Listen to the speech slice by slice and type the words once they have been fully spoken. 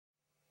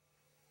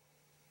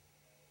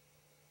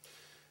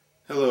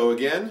Hello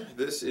again,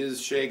 this is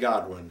Shay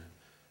Godwin.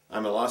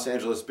 I'm a Los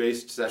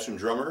Angeles-based session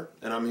drummer,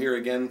 and I'm here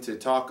again to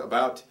talk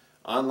about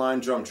online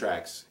drum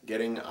tracks,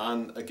 getting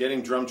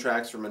drum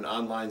tracks from an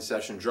online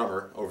session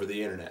drummer over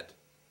the internet.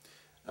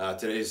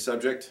 Today's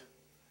subject,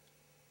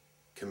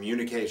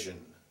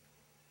 communication.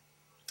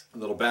 A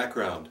little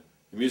background.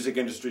 The music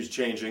industry is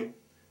changing.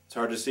 It's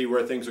hard to see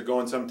where things are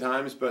going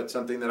sometimes, but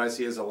something that I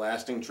see as a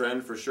lasting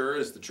trend for sure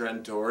is the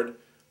trend toward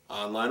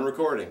online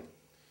recording.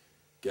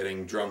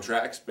 Getting drum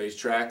tracks, bass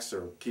tracks,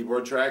 or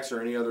keyboard tracks,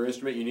 or any other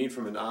instrument you need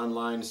from an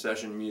online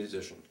session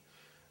musician.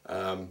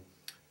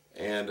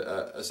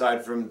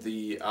 Aside from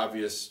the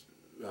obvious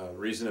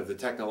reason of the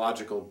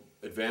technological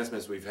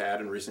advancements we've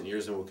had in recent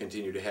years and will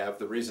continue to have,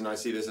 the reason I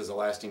see this as a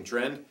lasting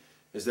trend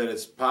is that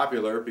it's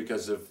popular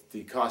because of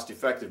the cost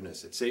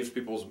effectiveness. It saves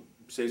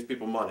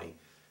people money.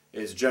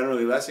 It's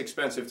generally less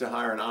expensive to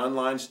hire an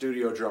online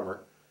studio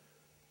drummer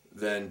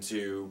than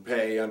to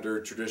pay under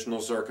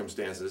traditional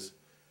circumstances.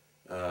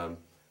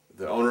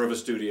 The owner of a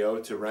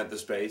studio to rent the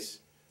space,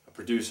 a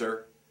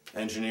producer,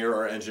 engineer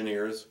or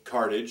engineers,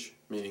 cartage,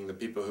 meaning the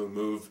people who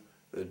move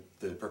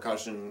the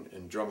percussion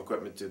and drum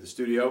equipment to the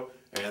studio,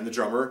 and the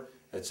drummer,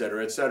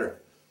 etc., etc.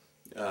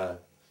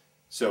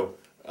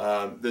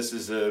 This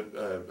is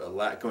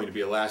going to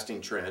be a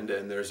lasting trend,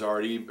 and there's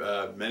already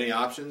many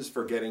options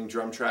for getting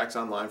drum tracks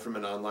online from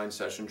an online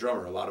session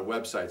drummer. A lot of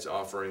websites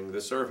offering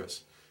the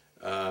service.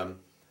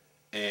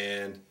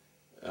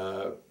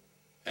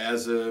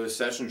 As a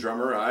session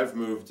drummer, I've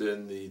moved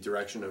in the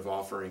direction of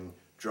offering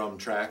drum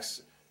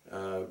tracks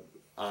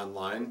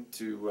online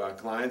to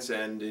clients,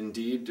 and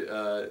indeed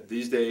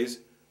these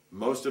days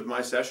most of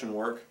my session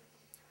work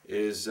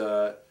is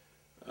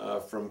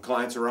from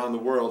clients around the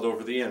world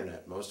over the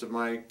internet. Most of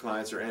my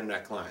clients are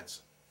internet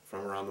clients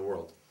from around the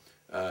world.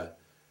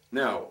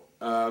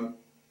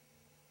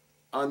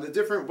 On the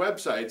different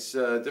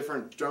websites,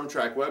 different drum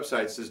track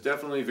websites, there's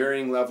definitely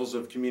varying levels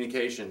of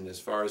communication as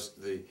far as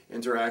the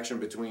interaction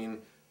between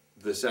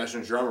the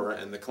session drummer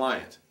and the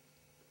client.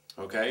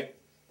 Okay?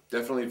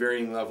 Definitely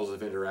varying levels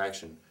of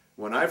interaction.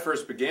 When I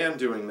first began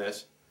doing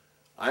this,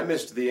 I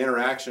missed the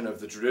interaction of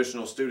the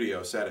traditional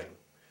studio setting.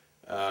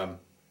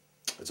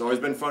 It's always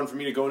been fun for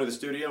me to go into the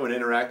studio and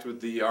interact with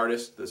the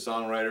artist, the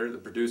songwriter, the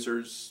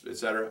producers,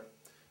 etc.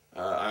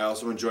 I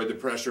also enjoyed the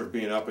pressure of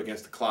being up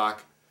against the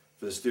clock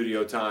for the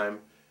studio time,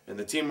 and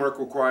the teamwork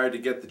required to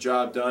get the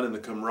job done, and the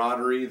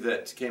camaraderie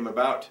that came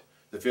about,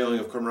 the feeling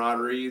of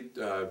camaraderie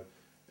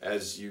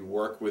as you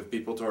work with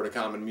people toward a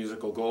common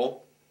musical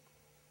goal.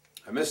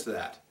 I missed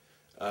that.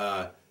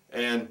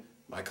 And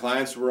my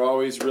clients were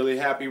always really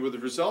happy with the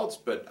results,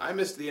 but I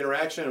missed the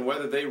interaction, and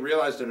whether they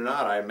realized it or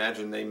not, I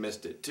imagine they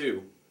missed it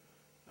too,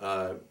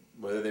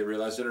 whether they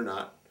realized it or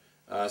not.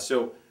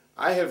 So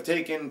I have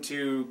taken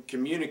to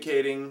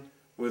communicating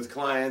with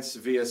clients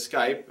via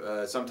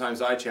Skype, sometimes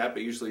iChat,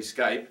 but usually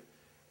Skype,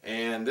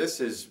 and this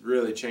has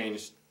really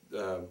changed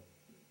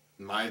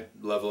my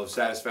level of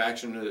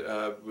satisfaction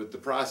with the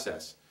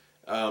process.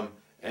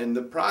 And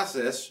the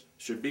process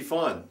should be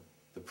fun.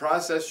 The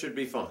process should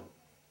be fun.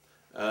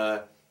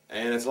 And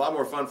it's a lot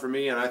more fun for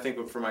me, and I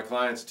think for my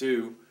clients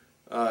too.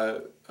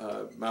 My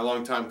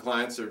longtime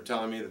clients are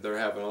telling me that they're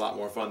having a lot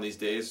more fun these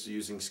days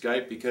using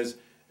Skype because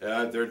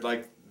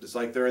it's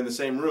like they're in the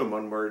same room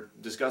when we're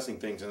discussing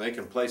things, and they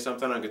can play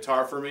something on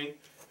guitar for me,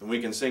 and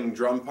we can sing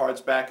drum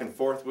parts back and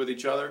forth with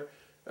each other,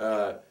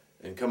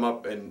 and come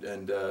up and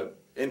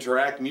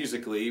interact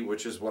musically,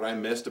 which is what I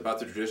missed about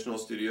the traditional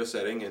studio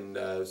setting,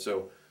 and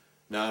so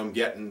now I'm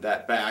getting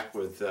that back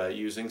with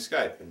using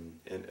Skype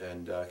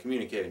and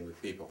communicating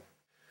with people.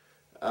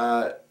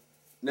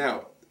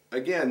 Now,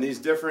 again, these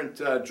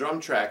different drum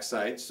track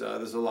sites,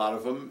 there's a lot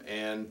of them,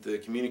 and the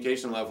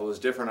communication level is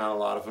different on a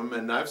lot of them,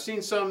 and I've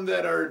seen some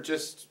that are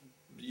just,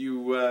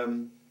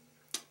 you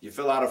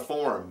fill out a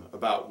form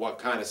about what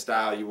kind of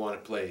style you want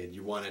it played.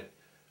 You want it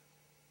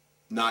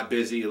not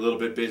busy, a little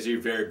bit busy,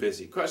 very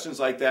busy. Questions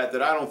like that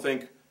I don't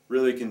think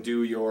really can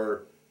do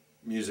your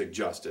music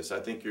justice. I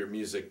think your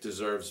music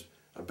deserves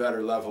a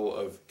better level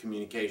of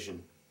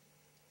communication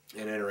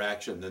and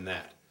interaction than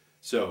that.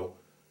 So,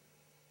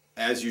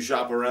 as you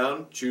shop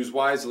around, choose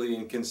wisely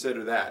and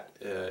consider that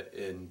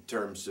in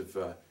terms of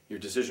your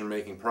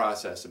decision-making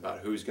process about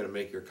who's going to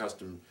make your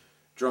custom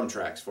drum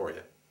tracks for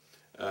you.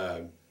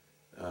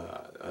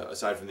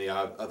 Aside from the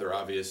other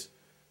obvious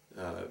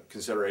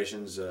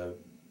considerations,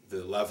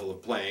 the level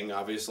of playing,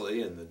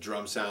 obviously, and the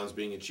drum sounds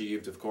being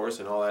achieved, of course,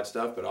 and all that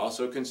stuff, but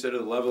also consider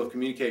the level of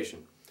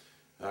communication,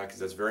 because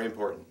that's very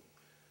important.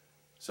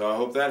 So I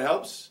hope that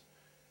helps,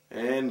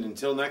 and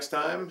until next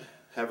time,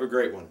 have a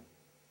great one.